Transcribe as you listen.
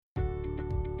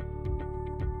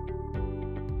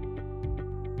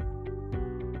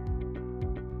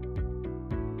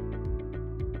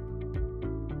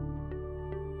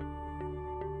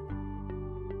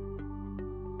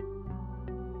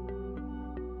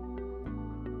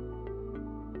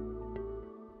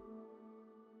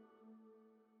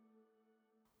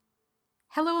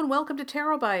Hello and welcome to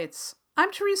Tarot Bites.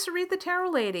 I'm Teresa Reed, the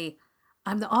Tarot Lady.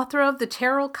 I'm the author of the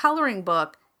Tarot Coloring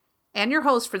Book and your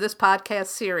host for this podcast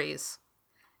series.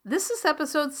 This is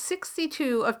episode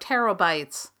 62 of Tarot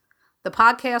Bites, the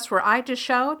podcast where I dish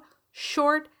out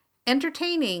short,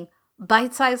 entertaining,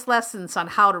 bite-sized lessons on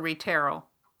how to read tarot.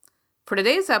 For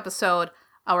today's episode,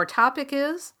 our topic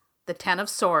is the Ten of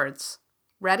Swords.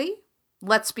 Ready?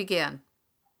 Let's begin.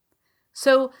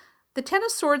 So, the Ten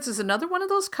of Swords is another one of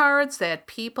those cards that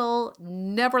people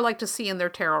never like to see in their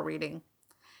tarot reading.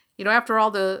 You know, after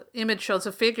all, the image shows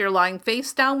a figure lying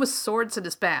face down with swords at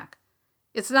his back.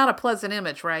 It's not a pleasant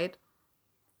image, right?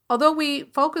 Although we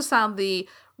focus on the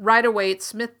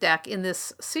Rider-Waite-Smith deck in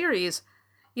this series,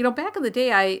 you know, back in the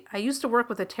day, I used to work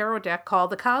with a tarot deck called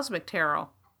the Cosmic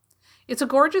Tarot. It's a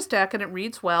gorgeous deck and it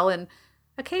reads well, and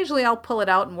occasionally I'll pull it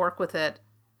out and work with it.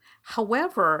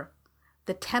 However,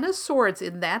 the Ten of Swords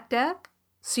in that deck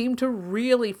seemed to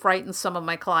really frighten some of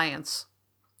my clients.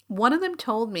 One of them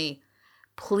told me,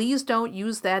 please don't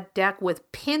use that deck with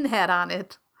Pinhead on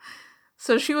it.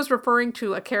 So she was referring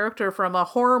to a character from a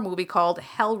horror movie called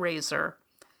Hellraiser.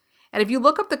 And if you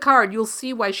look up the card, you'll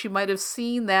see why she might have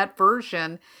seen that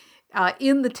version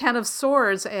in the Ten of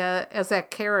Swords as that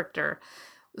character.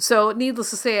 So needless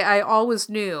to say, I always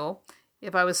knew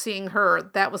if I was seeing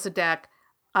her, that was a deck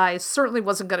I certainly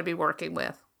wasn't going to be working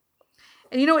with.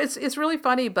 And you know, it's really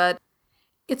funny, but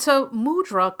it's a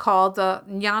mudra called the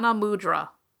Jnana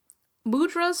Mudra.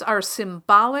 Mudras are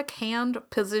symbolic hand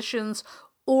positions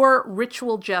or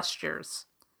ritual gestures.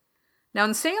 Now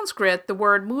in Sanskrit, the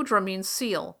word mudra means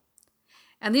seal.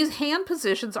 And these hand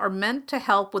positions are meant to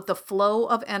help with the flow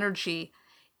of energy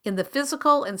in the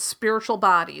physical and spiritual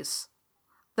bodies.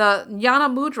 The Jnana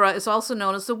Mudra is also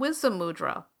known as the Wisdom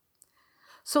Mudra.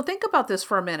 So think about this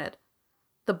for a minute.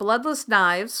 The bloodless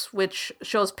knives, which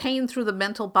shows pain through the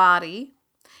mental body,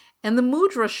 and the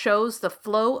mudra shows the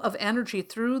flow of energy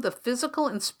through the physical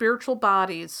and spiritual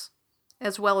bodies,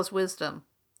 as well as wisdom.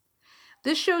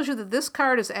 This shows you that this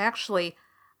card is actually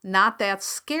not that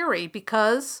scary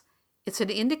because it's an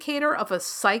indicator of a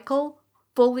cycle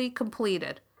fully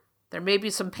completed. There may be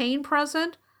some pain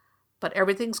present, but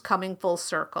everything's coming full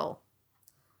circle.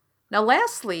 Now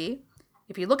lastly,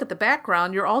 if you look at the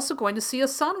background, you're also going to see a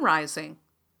sun rising.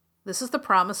 This is the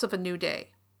promise of a new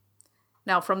day.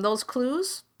 Now, from those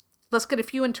clues, let's get a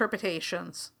few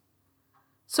interpretations.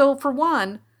 So, for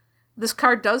one, this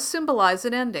card does symbolize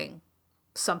an ending.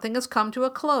 Something has come to a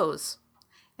close.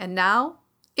 And now,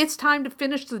 it's time to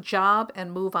finish the job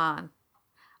and move on.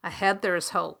 Ahead, there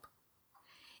is hope.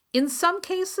 In some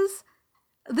cases,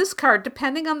 this card,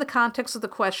 depending on the context of the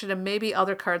question and maybe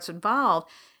other cards involved,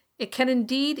 it can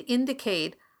indeed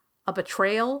indicate a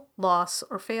betrayal, loss,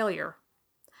 or failure.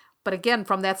 But again,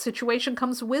 from that situation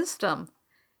comes wisdom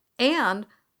and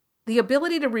the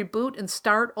ability to reboot and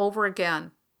start over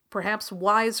again, perhaps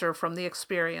wiser from the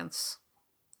experience.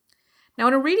 Now,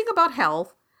 in a reading about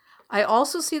health, I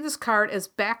also see this card as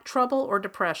back trouble or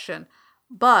depression.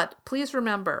 But please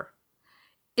remember,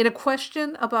 in a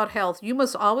question about health, you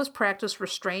must always practice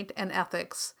restraint and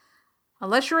ethics.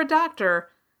 Unless you're a doctor,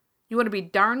 you want to be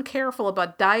darn careful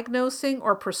about diagnosing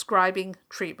or prescribing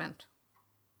treatment.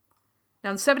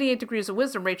 Now, in 78 Degrees of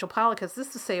Wisdom, Rachel Pollack has this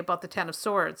to say about the Ten of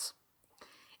Swords.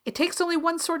 It takes only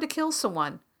one sword to kill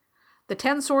someone. The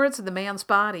 10 swords in the man's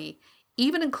body,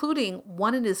 even including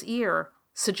one in his ear,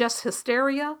 suggests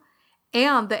hysteria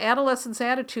and the adolescent's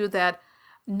attitude that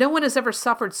no one has ever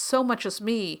suffered so much as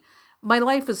me, my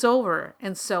life is over,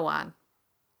 and so on.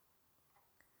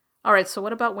 All right, so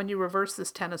what about when you reverse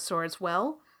this Ten of Swords?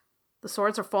 Well, the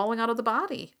swords are falling out of the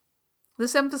body.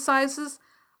 This emphasizes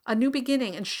a new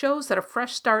beginning and shows that a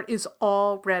fresh start is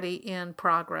already in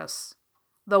progress.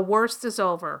 The worst is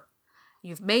over.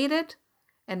 You've made it,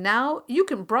 and now you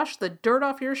can brush the dirt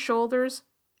off your shoulders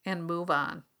and move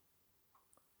on.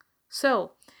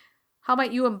 So, how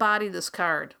might you embody this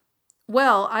card?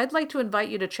 Well, I'd like to invite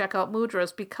you to check out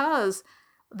mudras because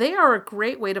they are a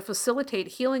great way to facilitate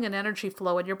healing and energy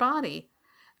flow in your body,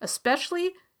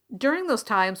 especially during those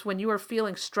times when you are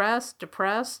feeling stressed,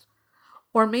 depressed,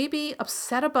 or maybe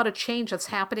upset about a change that's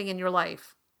happening in your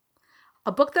life.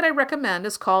 A book that I recommend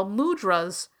is called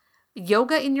Mudras,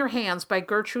 Yoga in Your Hands by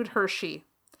Gertrude Hershey.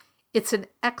 It's an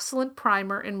excellent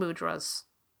primer in mudras.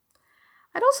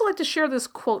 I'd also like to share this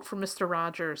quote from Mr.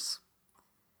 Rogers.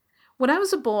 When I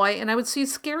was a boy and I would see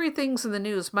scary things in the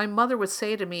news, my mother would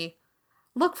say to me,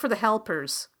 "Look for the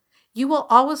helpers. You will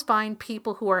always find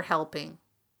people who are helping."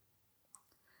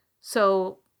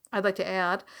 So I'd like to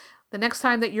add, the next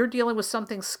time that you're dealing with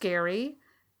something scary,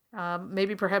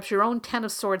 maybe perhaps your own Ten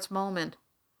of Swords moment,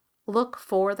 look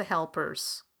for the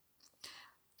helpers.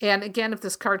 And again, if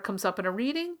this card comes up in a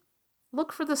reading,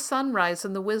 look for the sunrise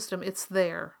and the wisdom. It's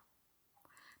there.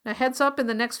 Now, heads up, in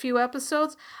the next few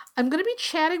episodes, I'm going to be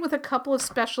chatting with a couple of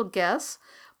special guests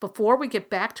before we get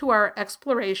back to our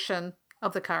exploration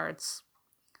of the cards.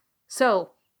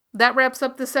 So, that wraps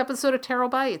up this episode of Tarot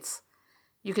Bites.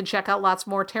 You can check out lots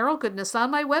more tarot goodness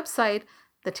on my website,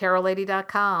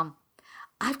 thetarotlady.com.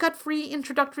 I've got free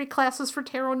introductory classes for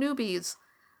tarot newbies,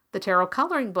 the tarot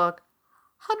coloring book,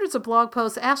 hundreds of blog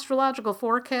posts, astrological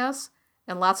forecasts,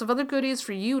 and lots of other goodies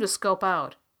for you to scope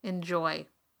out. Enjoy.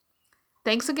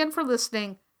 Thanks again for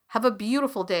listening. Have a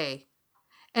beautiful day.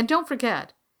 And don't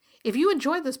forget, if you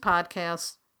enjoyed this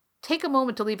podcast, take a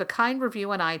moment to leave a kind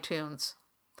review on iTunes.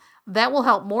 That will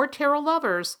help more tarot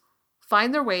lovers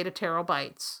find their way to Tarot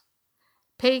Bites.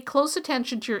 Pay close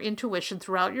attention to your intuition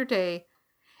throughout your day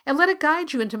and let it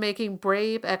guide you into making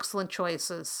brave, excellent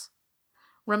choices.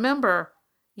 Remember,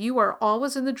 you are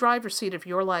always in the driver's seat of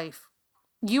your life.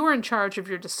 You are in charge of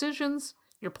your decisions,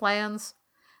 your plans,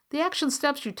 the action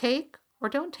steps you take or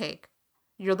don't take.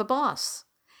 You're the boss.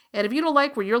 And if you don't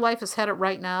like where your life is headed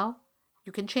right now,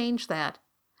 you can change that.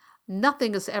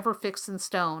 Nothing is ever fixed in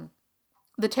stone.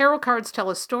 The tarot cards tell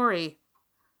a story,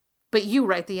 but you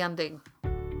write the ending.